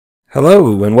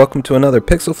Hello and welcome to another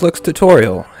PXLFLX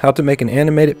tutorial, how to make an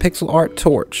animated pixel art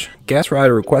torch.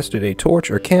 Gasrider requested a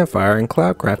torch or campfire and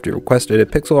Cloudcrafter requested a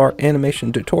pixel art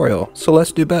animation tutorial, so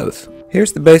let's do both.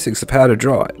 Here's the basics of how to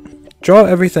draw it. Draw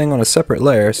everything on a separate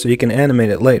layer so you can animate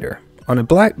it later. On a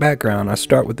black background I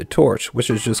start with the torch, which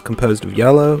is just composed of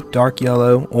yellow,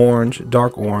 orange,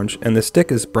 dark orange, and the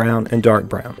stick is brown and dark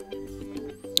brown.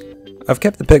 I've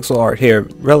kept the pixel art here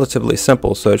relatively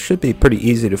simple, so it should be pretty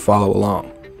easy to follow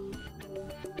along.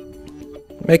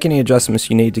 Make any adjustments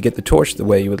you need to get the torch the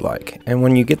way you would like, and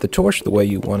when you get the torch the way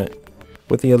you want it,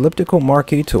 with the elliptical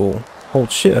marquee tool,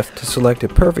 hold shift to select a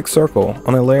perfect circle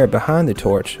on a layer behind the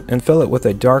torch and fill it with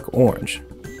a dark orange.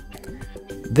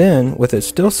 Then, with it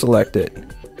still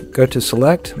selected, go to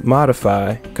Select,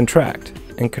 Modify, Contract,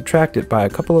 and contract it by a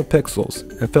couple of pixels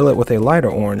and fill it with a lighter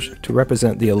orange to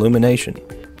represent the illumination.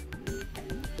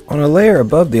 On a layer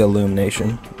above the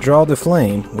illumination, draw the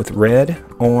flame with red,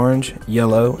 orange,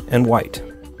 yellow, and white.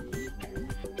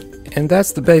 And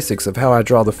that's the basics of how I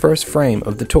draw the first frame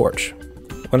of the torch.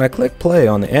 When I click play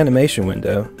on the animation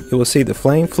window, you will see the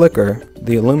flame flicker,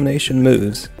 the illumination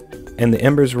moves, and the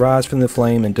embers rise from the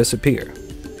flame and disappear.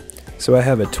 So I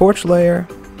have a torch layer,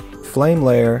 flame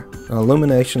layer, an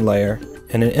illumination layer,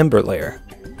 and an ember layer.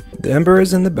 The ember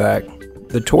is in the back,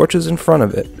 the torch is in front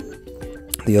of it,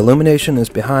 the illumination is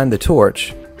behind the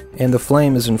torch, and the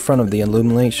flame is in front of the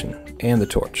illumination and the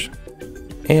torch.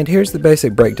 And here's the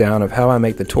basic breakdown of how I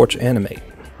make the torch animate.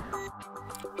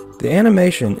 The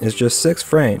animation is just 6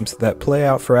 frames that play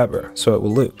out forever, so it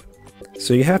will loop.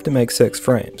 So you have to make 6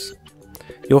 frames.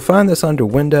 You'll find this under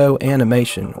Window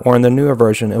Animation, or in the newer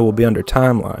version it will be under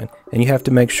Timeline, and you have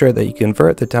to make sure that you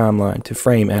convert the timeline to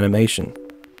frame animation.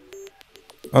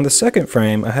 On the second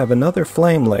frame I have another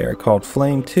flame layer called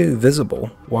Flame 2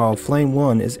 visible, while Flame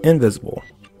 1 is invisible.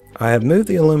 I have moved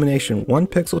the illumination 1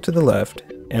 pixel to the left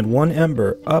and 1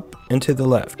 ember up and to the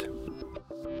left.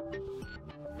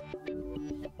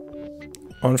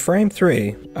 On frame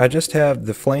 3, I just have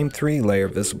the Flame 3 layer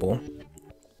visible.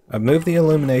 I've moved the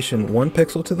illumination 1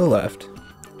 pixel to the left,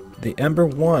 the ember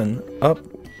 1 up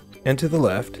and to the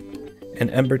left,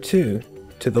 and ember 2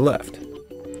 to the left.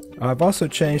 I've also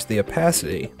changed the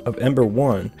opacity of ember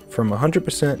 1 from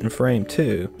 100% in frame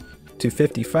 2 to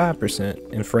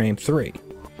 55% in frame 3.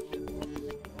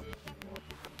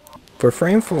 For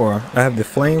frame 4, I have the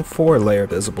Flame 4 layer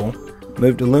visible,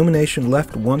 moved illumination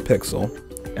left 1 pixel,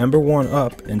 ember 1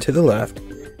 up and to the left,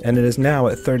 and it is now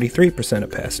at 33%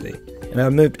 opacity, and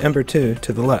I've moved ember 2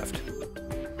 to the left.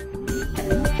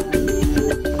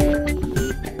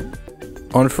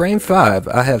 On frame 5,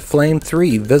 I have Flame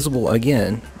 3 visible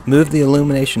again, moved the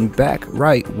illumination back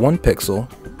right 1 pixel,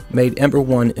 made ember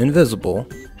 1 invisible,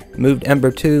 moved ember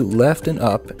 2 left and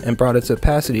up, and brought its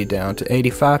opacity down to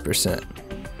 85%.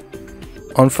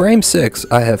 On frame 6,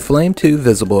 I have Flame 2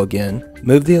 visible again,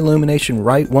 moved the illumination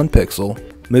right 1 pixel,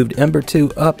 moved ember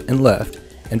 2 up and left,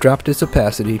 and dropped its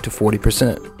opacity to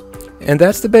 40%. And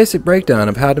that's the basic breakdown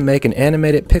of how to make an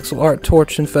animated pixel art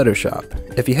torch in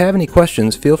Photoshop. If you have any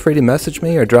questions, feel free to message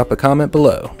me or drop a comment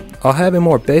below. I'll have a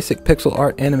more basic pixel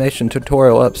art animation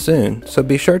tutorial up soon, so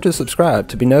be sure to subscribe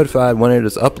to be notified when it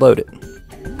is uploaded.